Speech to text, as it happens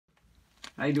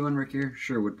How you doing, Rick here?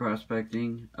 Sherwood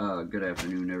Prospecting. Good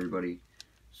afternoon, everybody.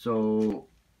 So,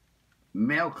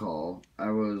 mail call. I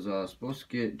was supposed to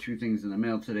get 2 things in the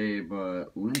mail today,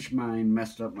 but Lynch Mine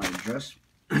messed up my address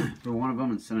for one of them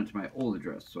and sent it to my old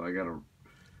address. So I gotta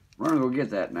run and go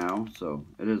get that now. So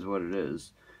it is what it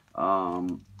is.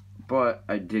 But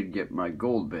I did get my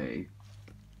Goldbay,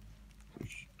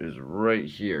 which is right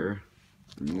here.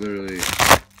 I'm literally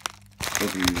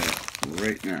opening that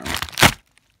right now.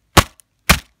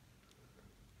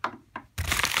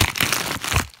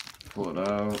 Pull it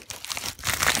out,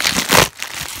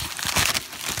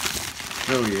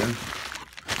 show you, and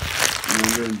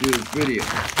I'm going to do this video,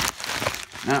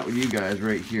 not with you guys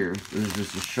right here. This is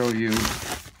just to show you,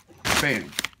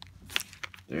 bam,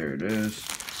 there it is.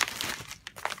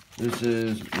 This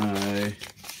is my,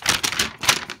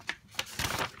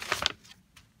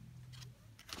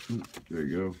 there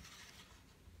you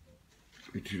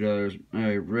go, $2,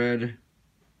 my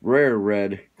rare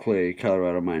red clay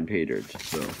Colorado mine pay dirt.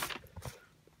 So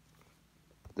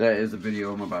that is the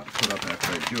video I'm about to put up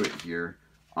after I do it here.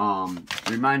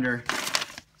 Reminder,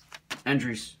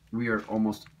 entries, we are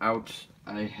almost out.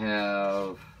 I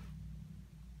have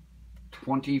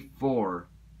 24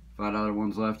 $5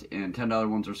 ones left, and $10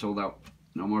 ones are sold out.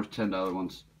 No more $10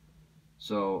 ones.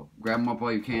 So grab them up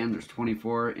while you can. There's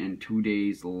 24 and 2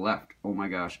 days left. Oh my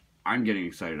gosh, I'm getting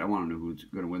excited. I want to know who's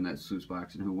going to win that sluice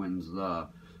box and who wins the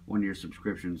 1-year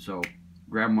subscription. So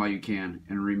grab them while you can,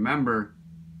 and remember,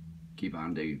 keep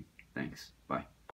on digging. Thanks. Bye.